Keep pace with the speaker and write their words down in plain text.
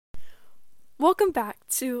Welcome back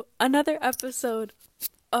to another episode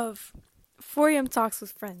of 4am Talks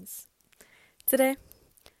with Friends. Today,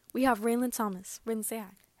 we have Raylan Thomas. Raylan, say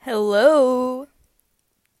hi. Hello.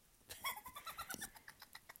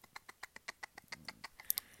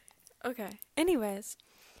 Okay, anyways.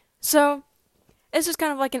 So, it's just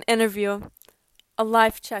kind of like an interview, a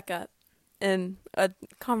life checkup, and a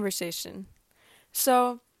conversation.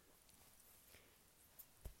 So,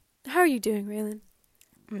 how are you doing, Raylan?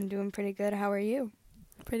 I'm doing pretty good. How are you?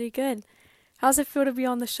 Pretty good. How's it feel to be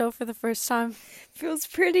on the show for the first time? Feels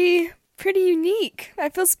pretty unique. I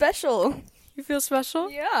feel special. You feel special?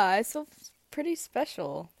 Yeah, I feel pretty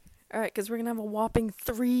special. Alright, because we're going to have a whopping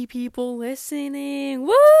 3 people listening.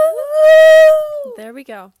 Woo! There we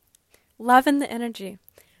go. Loving the energy.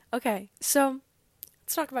 Okay, so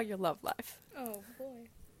let's talk about your love life. Oh, boy.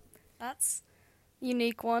 That's a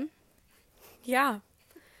unique one. Yeah.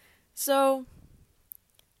 So,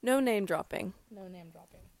 no name dropping. No name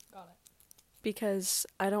dropping. Got it. Because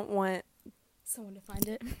I don't want... Someone to find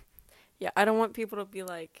it. Yeah, I don't want people to be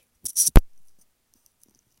like...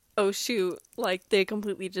 Oh, shoot. Like, they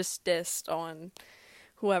completely just dissed on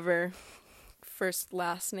whoever first,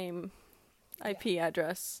 last name, IP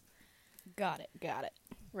address. Got it.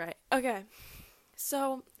 Right. Okay.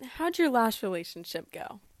 So, how'd your last relationship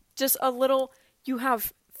go? Just a little... You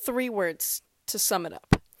have 3 words to sum it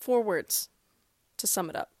up. 4 words to sum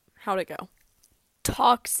it up. How'd it go?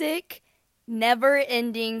 Toxic,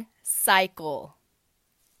 never-ending cycle.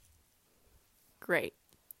 Great.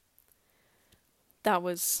 That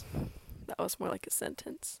was more like a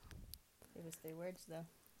sentence. It was 3 words, though.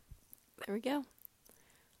 There we go.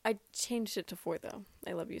 I changed it to 4, though.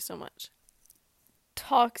 I love you so much.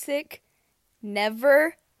 Toxic,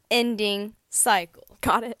 never-ending cycle.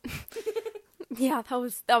 Got it. Yeah,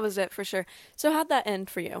 that was it for sure. So how'd that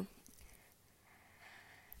end for you?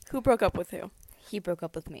 Who broke up with who? He broke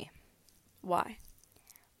up with me. Why?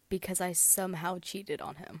 Because I somehow cheated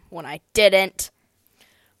on him when I didn't.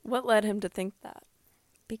 What led him to think that?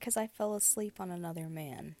 Because I fell asleep on another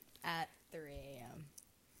man at 3 a.m.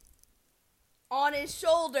 On his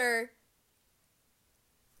shoulder.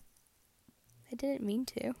 I didn't mean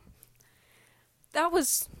to. That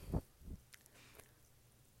was...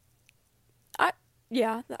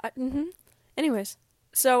 Anyways,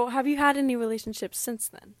 so have you had any relationships since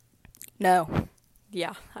then? No.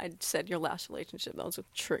 Yeah, I said your last relationship. That was a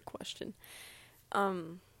trick question.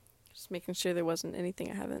 Just making sure there wasn't anything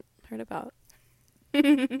I haven't heard about.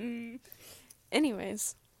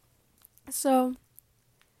 Anyways, so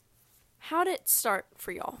how did it start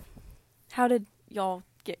for y'all? How did y'all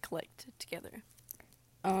get collected together?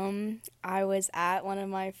 I was at one of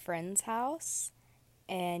my friend's house,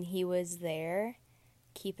 and he was there.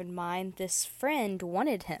 Keep in mind, this friend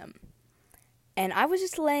wanted him. And I was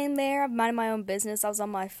just laying there, minding my own business. I was on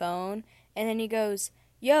my phone. And then he goes,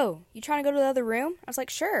 "Yo, you trying to go to the other room?" I was like,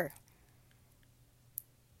 "Sure."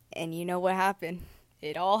 And you know what happened?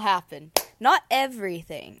 It all happened. Not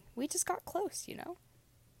everything. We just got close, you know?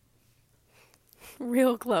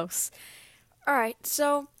 Real close. Alright,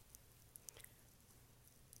 so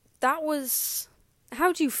that was...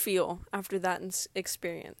 How'd you feel after that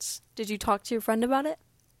experience? Did you talk to your friend about it?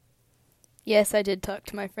 Yes, I did talk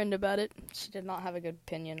to my friend about it. She did not have a good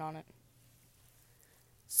opinion on it.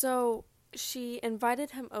 So, she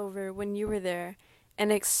invited him over when you were there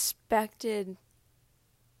and expected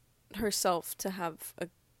herself to have a...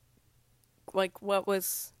 Like, what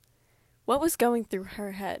was going through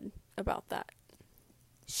her head about that?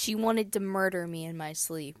 She wanted to murder me in my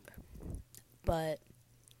sleep, but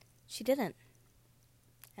she didn't.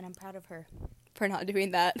 And I'm proud of her for not doing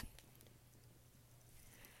that.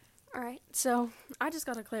 Alright, so I just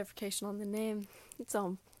got a clarification on the name. It's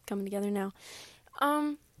all coming together now.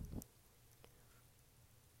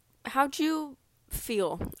 How'd you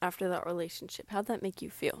feel after that relationship? How'd that make you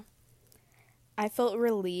feel? I felt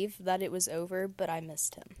relieved that it was over, but I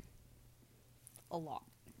missed him. A lot.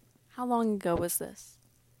 How long ago was this?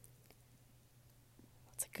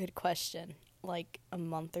 That's a good question. Like a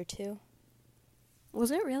month or 2?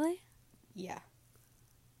 Was it really? Yeah.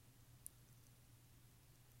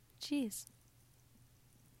 Jeez.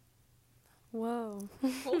 Whoa.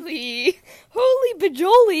 Holy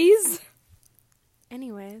bajolies.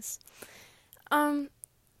 Anyways.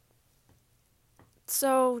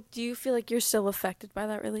 So, do you feel like you're still affected by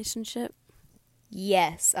that relationship?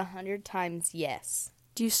 Yes, 100 times yes.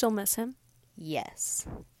 Do you still miss him? Yes.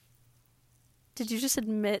 Did you just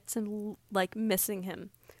admit to, like, missing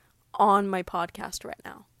him on my podcast right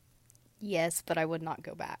now? Yes, but I would not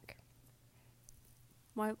go back.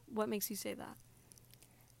 Why? What makes you say that?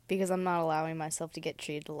 Because I'm not allowing myself to get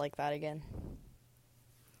treated like that again.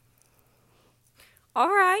 All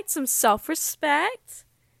right, some self-respect.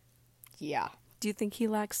 Yeah. Do you think he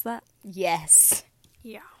lacks that? Yes.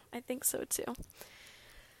 Yeah, I think so too.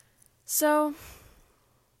 So,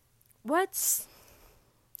 what's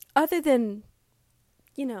other than,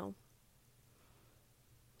 him?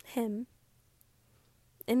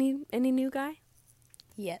 Any new guy?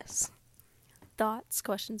 Yes. Thoughts,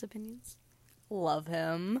 questions, opinions? Love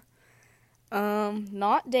him.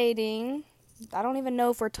 Not dating. I don't even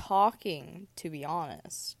know if we're talking, to be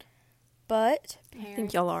honest. But I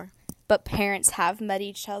think y'all are. But parents have met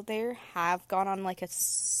each other, have gone on like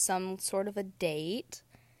some sort of a date.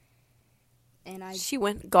 And She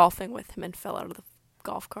went golfing with him and fell out of the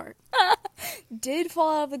golf cart. did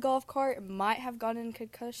fall out of the golf cart, might have gotten a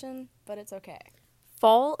concussion, but it's okay.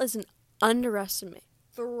 Fall is an underestimate.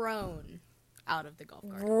 Thrown out of the golf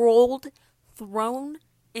cart. Thrown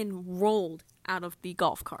and rolled out of the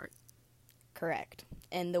golf cart. Correct.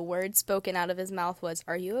 And the word spoken out of his mouth was,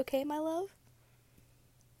 "Are you okay, my love?"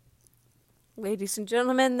 Ladies and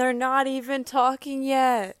gentlemen, they're not even talking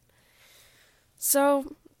yet.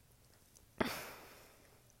 So,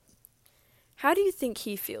 how do you think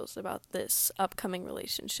he feels about this upcoming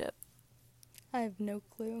relationship? I have no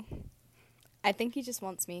clue. I think he just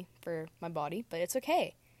wants me for my body, but it's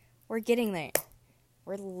okay. We're getting there.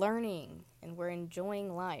 We're learning, and we're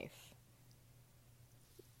enjoying life.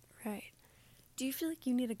 Right. Do you feel like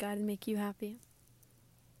you need a guy to make you happy?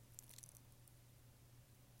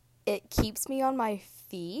 It keeps me on my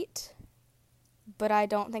feet, but I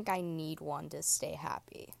don't think I need one to stay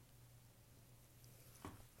happy.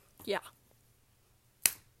 Yeah.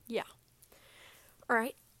 Yeah. All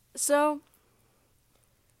right. So,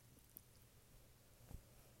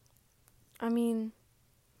 I mean,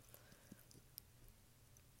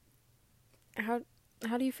 how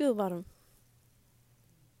do you feel about him?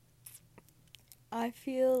 I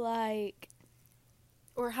feel like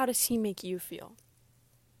Or how does he make you feel?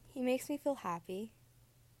 he makes me feel happy.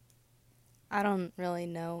 I don't really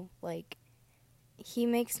know. Like, he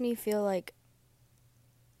makes me feel like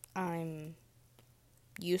I'm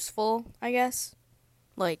useful, I guess.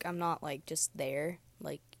 Like, I'm not, like, just there.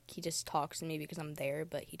 Like, he just talks to me because I'm there,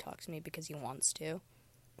 but he talks to me because he wants to.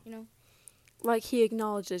 You know? Like he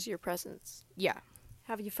acknowledges your presence. Yeah.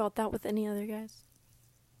 Have you felt that with any other guys?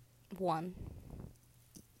 One.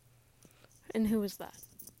 And who was that?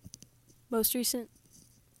 Most recent?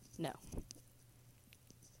 No.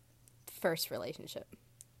 First relationship.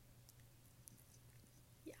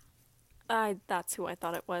 That's who I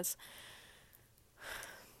thought it was.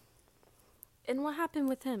 And what happened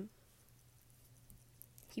with him?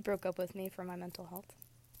 He broke up with me for my mental health.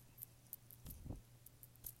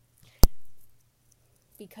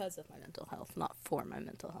 Because of my mental health, not for my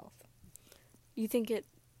mental health. You think it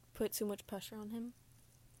put too much pressure on him?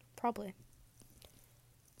 Probably.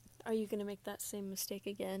 Are you going to make that same mistake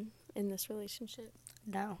again in this relationship?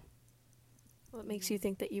 No. What makes you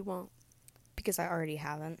think that you won't? Because I already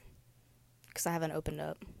haven't. Because I haven't opened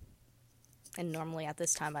up. And normally at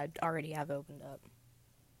this time I'd already have opened up.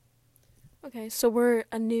 Okay, so we're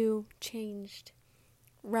a new, changed,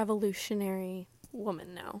 revolutionary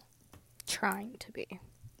woman now. Trying to be.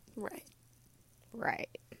 Right. Right.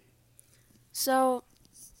 So,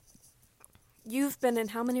 you've been in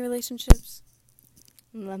how many relationships?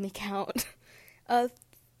 Let me count.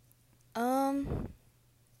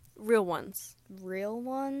 Real ones. Real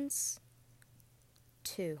ones?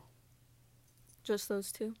 2. Just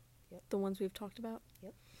those 2? Yep. The ones we've talked about?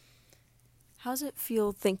 Yep. How's it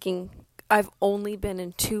feel thinking I've only been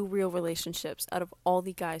in 2 real relationships out of all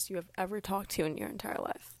the guys you have ever talked to in your entire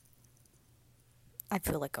life? I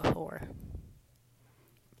feel like a whore.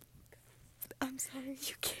 I'm sorry.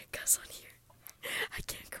 You can't cuss on here. I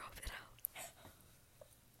can't crop it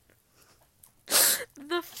out.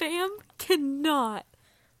 The fam cannot.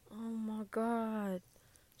 Oh my god.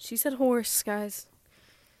 She said horse, guys.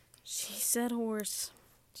 She said horse.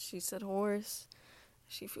 She said horse.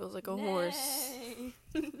 She feels like a horse.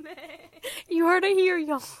 You heard it here,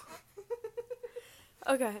 y'all.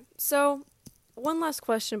 Okay, so one last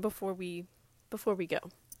question before we go.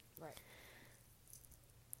 Right.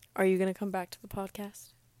 Are you gonna come back to the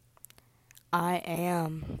podcast? I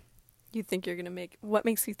am. You think you're gonna make? What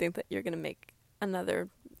makes you think that you're gonna make another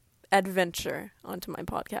adventure onto my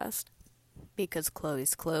podcast? Because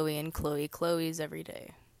Chloe's Chloe and Chloe's every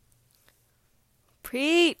day.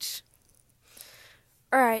 Preach.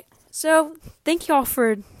 All right. So, thank y'all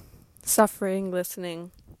for suffering,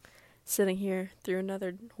 listening, sitting here through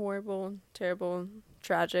another horrible, terrible,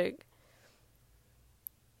 tragic,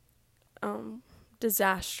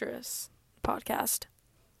 disastrous podcast.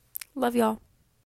 Love y'all.